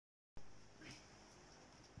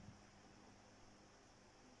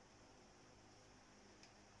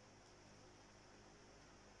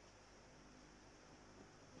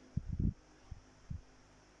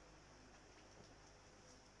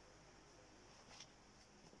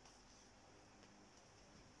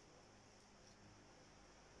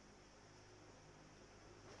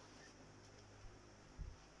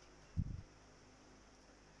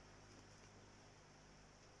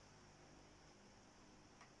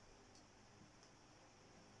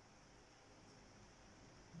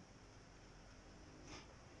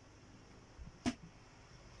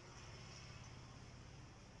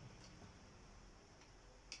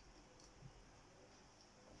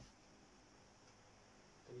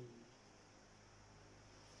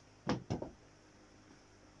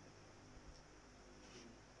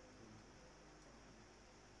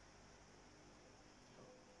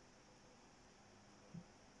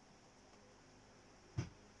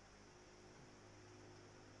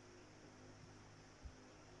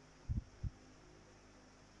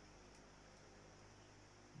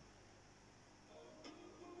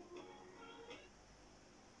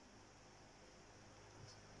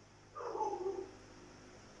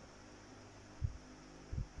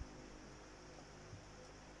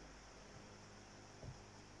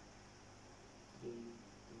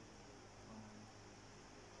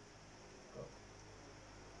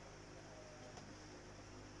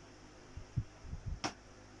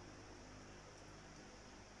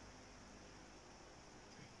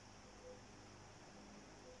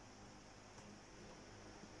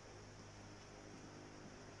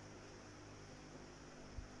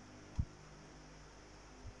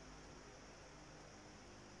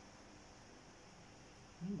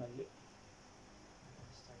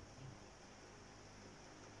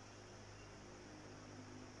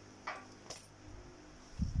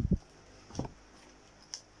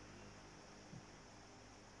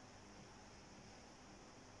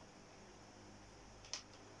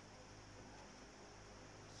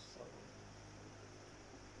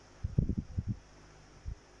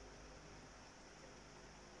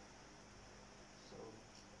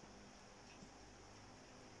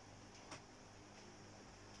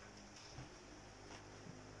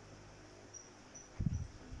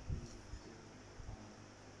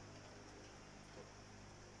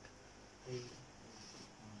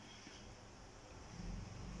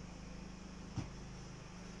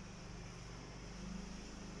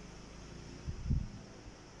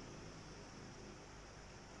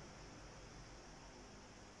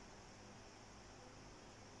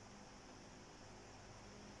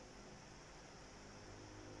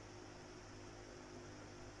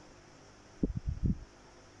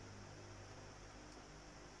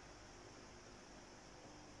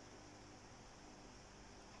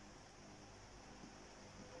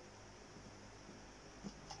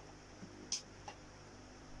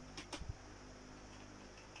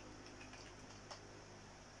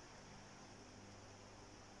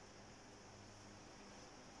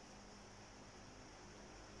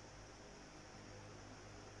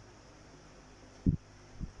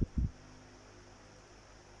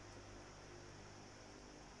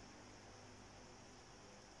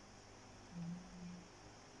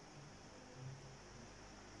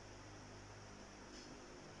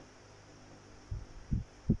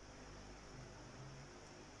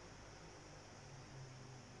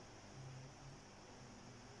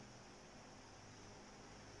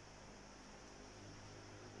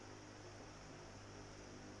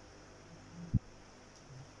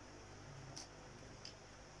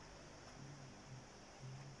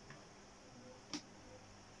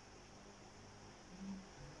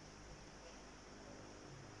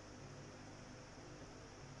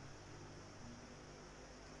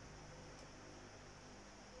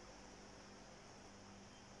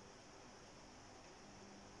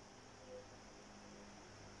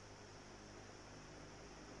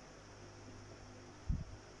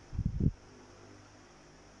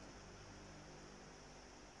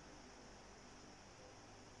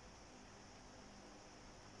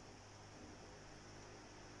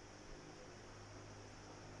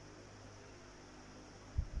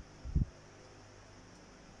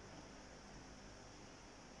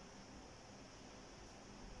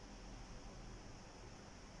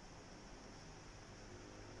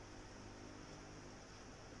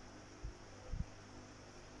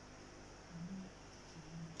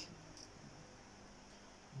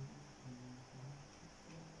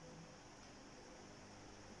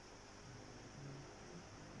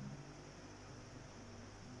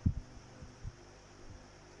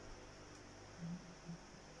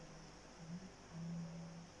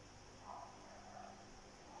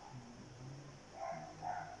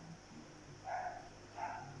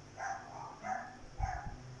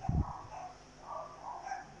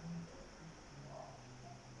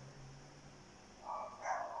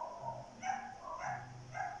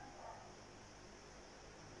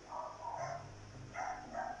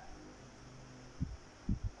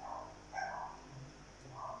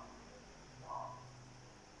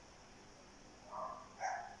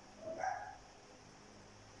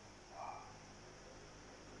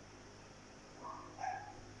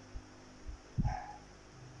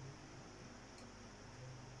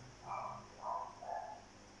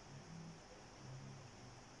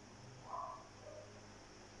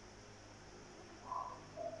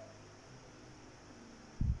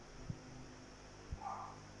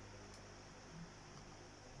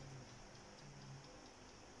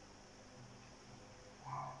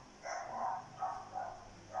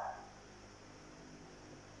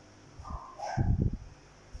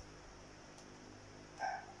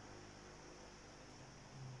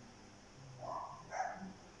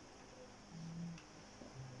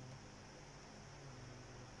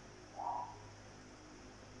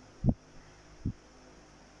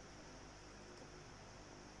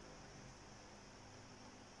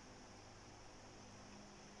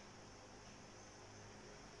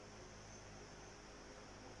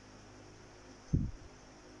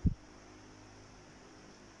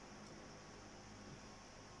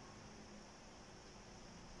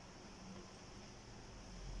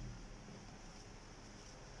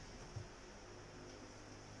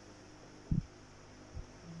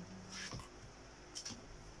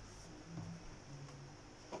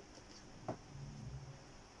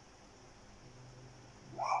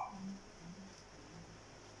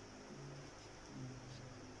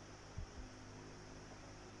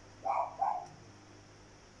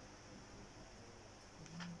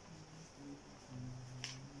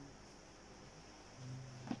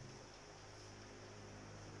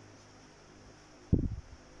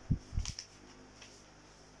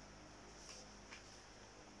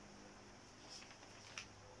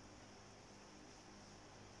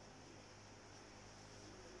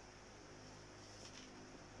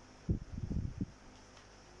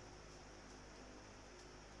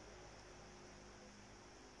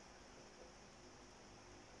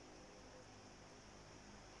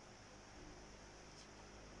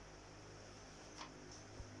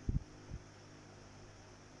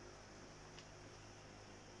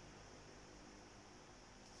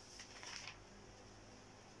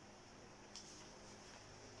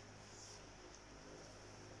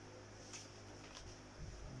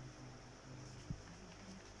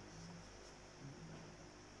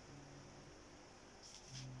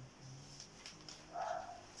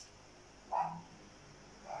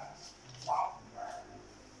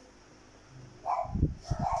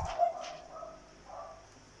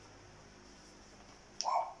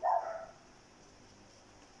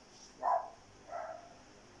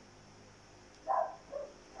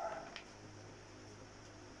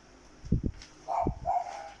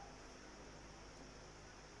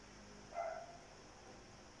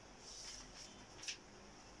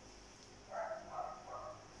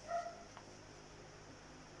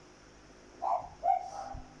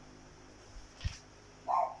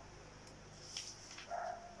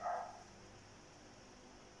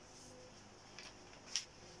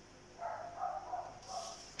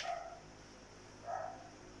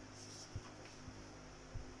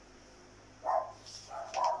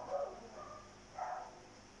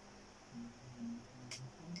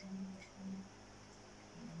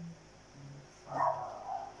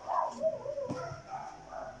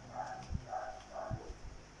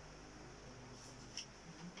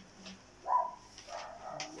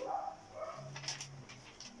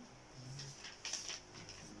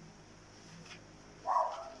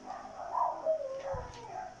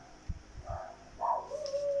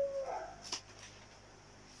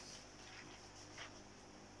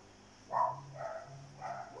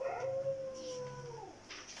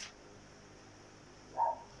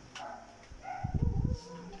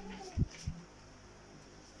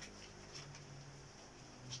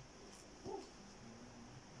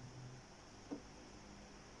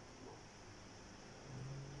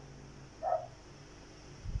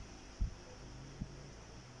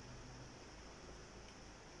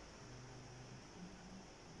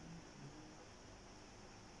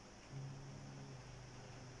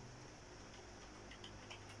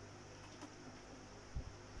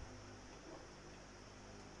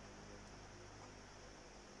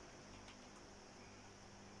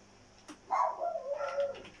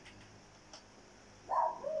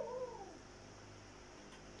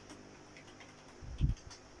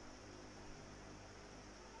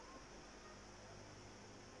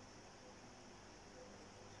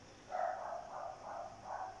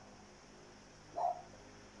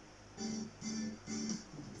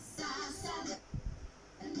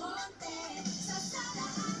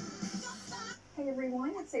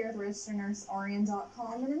everyone, it's Sarah, the registered nurse,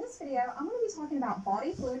 RN.com, and in this video, I'm going to be talking about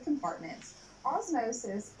body fluid compartments,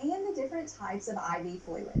 osmosis, and the different types of IV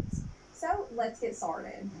fluids. So let's get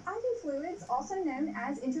started. IV fluids, also known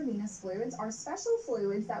as intravenous fluids, are special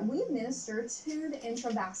fluids that we administer to the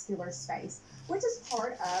intravascular space, which is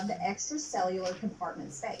part of the extracellular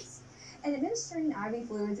compartment space. And administering IV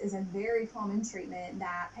fluids is a very common treatment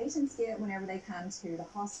that patients get whenever they come to the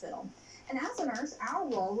hospital. And as a nurse, our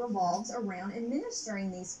role revolves around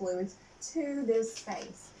administering these fluids to this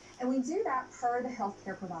space. And we do that per the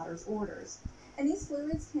healthcare provider's orders. And these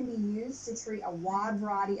fluids can be used to treat a wide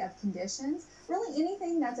variety of conditions, really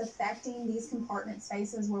anything that's affecting these compartment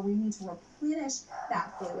spaces where we need to replenish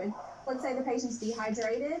that fluid. Let's say the patient's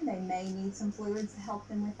dehydrated, they may need some fluids to help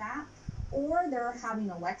them with that. Or they're having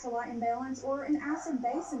electrolyte imbalance or an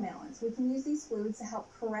acid-base imbalance. We can use these fluids to help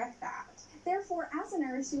correct that. Therefore, as a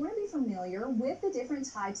nurse, you want to be familiar with the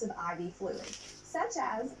different types of IV fluids, such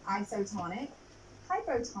as isotonic,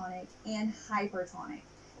 hypotonic, and hypertonic.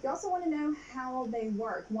 You also want to know how they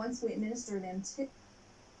work once we administer them to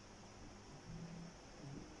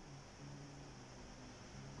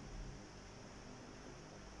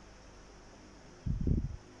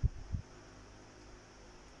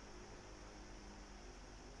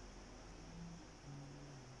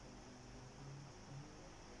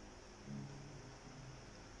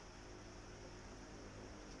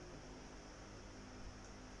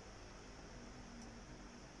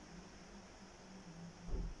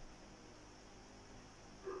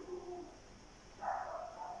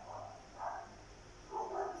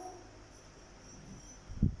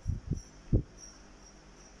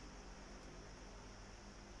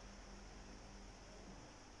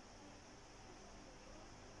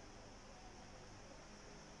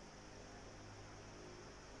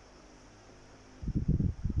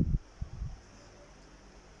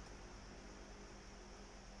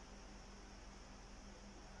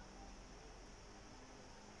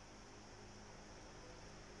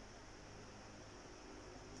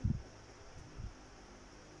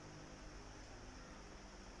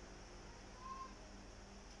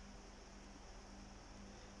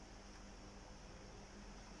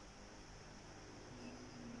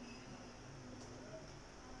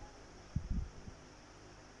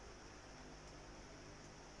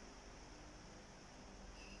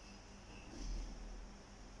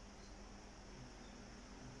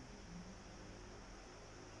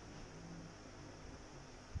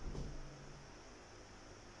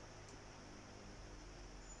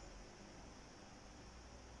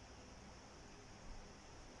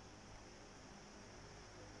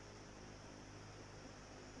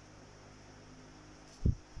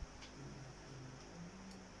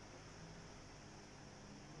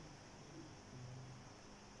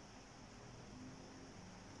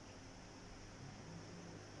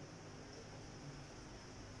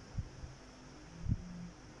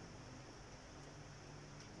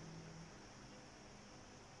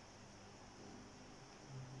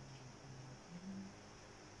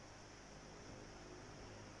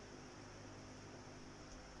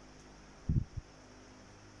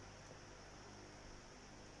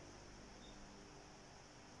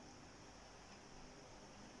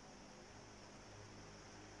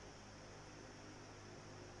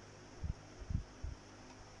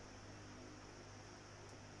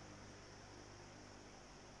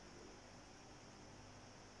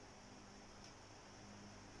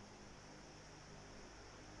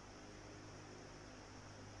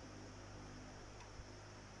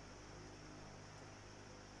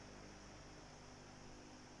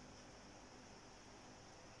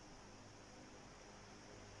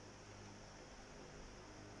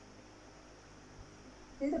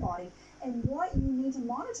the body and what you need to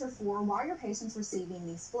monitor for while your patient's receiving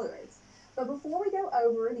these fluids. But before we go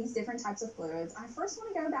over these different types of fluids, I first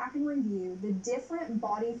want to go back and review the different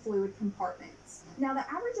body fluid compartments. Now, the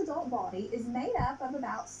average adult body is made up of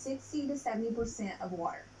about 60 to 70% of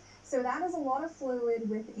water. So that is a lot of fluid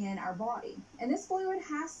within our body. And this fluid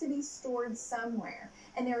has to be stored somewhere.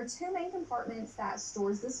 And there are two main compartments that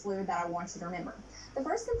stores this fluid that I want you to remember. The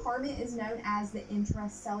first compartment is known as the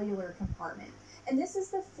intracellular compartment. And this is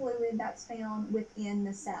the fluid that's found within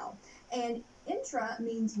the cell. And intra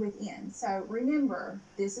means within. So remember,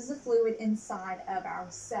 this is the fluid inside of our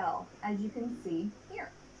cell, as you can see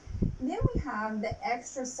here. Then we have the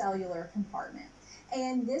extracellular compartment.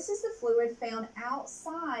 And this is the fluid found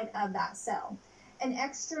outside of that cell. And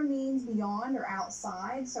extra means beyond or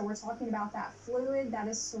outside. So we're talking about that fluid that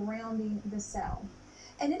is surrounding the cell.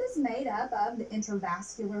 And it is made up of the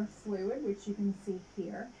intravascular fluid, which you can see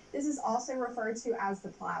here. This is also referred to as the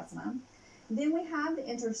plasma. Then we have the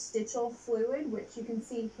interstitial fluid, which you can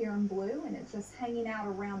see here in blue, and it's just hanging out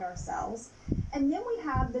around our cells. And then we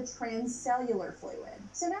have the transcellular fluid.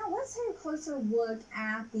 So now let's take a closer look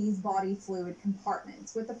at these body fluid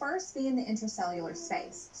compartments, with the first being the intracellular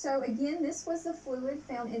space. So again, this was the fluid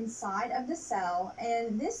found inside of the cell,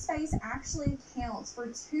 and this space actually accounts for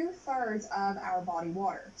 2/3 of our body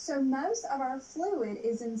water. So most of our fluid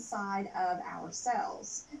is inside of our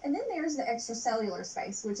cells. And then there's the extracellular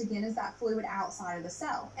space, which again is that fluid outside of the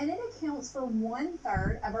cell. And it accounts for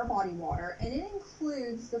 1/3 of our body water, and it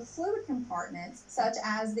includes the fluid compartments such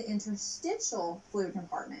as the interstitial fluid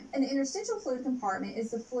compartment. And the interstitial fluid compartment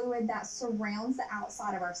is the fluid that surrounds the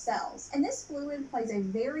outside of our cells. And this fluid plays a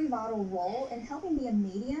very vital role in helping be a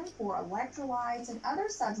medium for electrolytes and other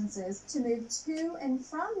substances to move to and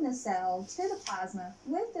from the cell to the plasma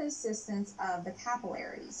with the assistance of the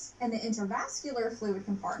capillaries. And the intravascular fluid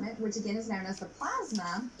compartment, which again is known as the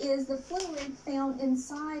plasma, is the fluid found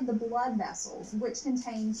inside the blood vessels, which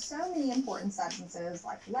contain so many important substances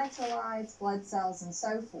like electrolytes, blood cells, and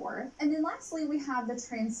so forth. And then lastly, we have the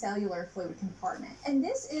transcellular fluid compartment. And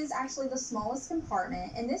this is actually the smallest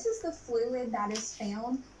compartment, and this is the fluid that is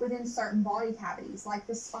found within certain body cavities, like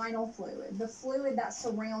the spinal fluid, the fluid that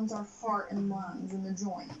surrounds our heart and lungs and the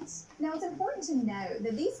joints. Now, it's important to note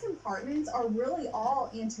that these compartments are really all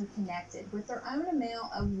interconnected with their own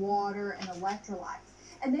amount of water and electrolytes,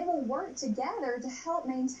 and they will work together to help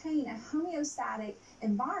maintain a homeostatic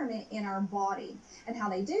environment in our body. And how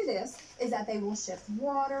they do this is that they will shift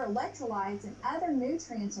water, electrolytes, and other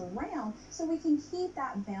nutrients around so we can keep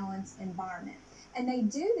that balanced environment. And they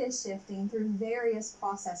do this shifting through various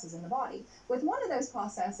processes in the body, with one of those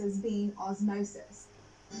processes being osmosis.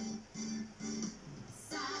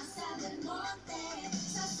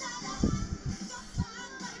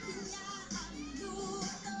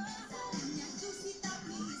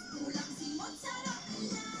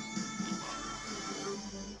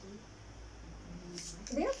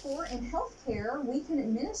 Therefore, in healthcare, we can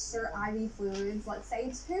administer IV fluids, let's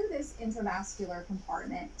say, to this intravascular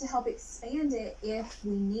compartment to help expand it if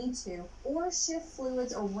we need to, or shift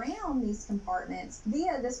fluids around these compartments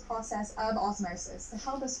via this process of osmosis to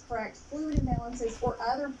help us correct fluid imbalances or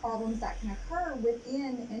other problems that can occur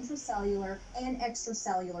within intracellular and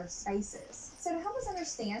extracellular spaces. So to help us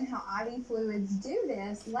understand how IV fluids do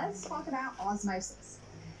this, let's talk about osmosis.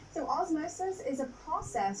 So osmosis is a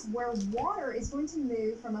process where water is going to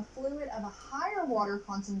move from a fluid of a higher water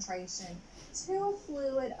concentration to a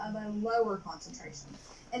fluid of a lower concentration.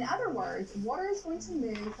 In other words, water is going to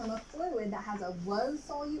move from a fluid that has a low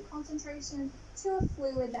solute concentration to a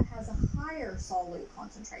fluid that has a higher solute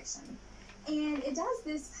concentration. And it does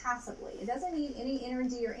this passively. It doesn't need any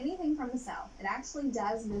energy or anything from the cell. It actually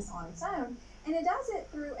does this on its own, and it does it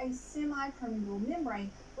through a semi-permeable membrane,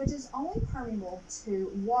 which is only permeable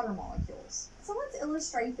to water molecules. So let's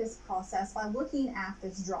illustrate this process by looking at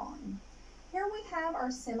this drawing. Here we have our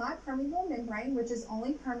semi-permeable membrane, which is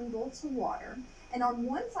only permeable to water. And on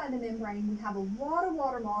one side of the membrane, we have a lot of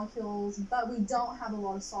water molecules, but we don't have a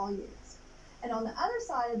lot of solutes. And on the other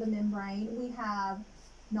side of the membrane, we have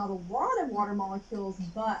not a lot of water molecules,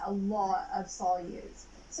 but a lot of solutes.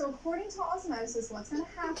 So according to osmosis, what's going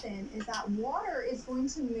to happen is that water is going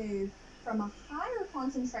to move from a higher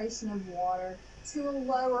concentration of water to a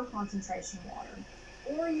lower concentration of water.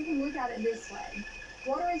 Or you can look at it this way.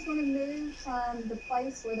 Water is going to move from the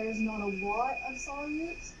place where there's not a lot of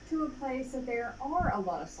solutes to a place that there are a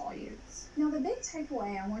lot of solutes. Now, the big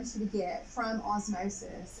takeaway I want you to get from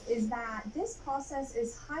osmosis is that this process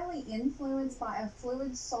is highly influenced by a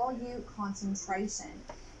fluid solute concentration.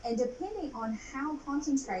 And depending on how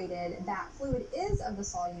concentrated that fluid is of the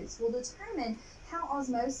solutes will determine how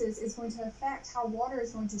osmosis is going to affect how water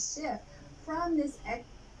is going to shift from this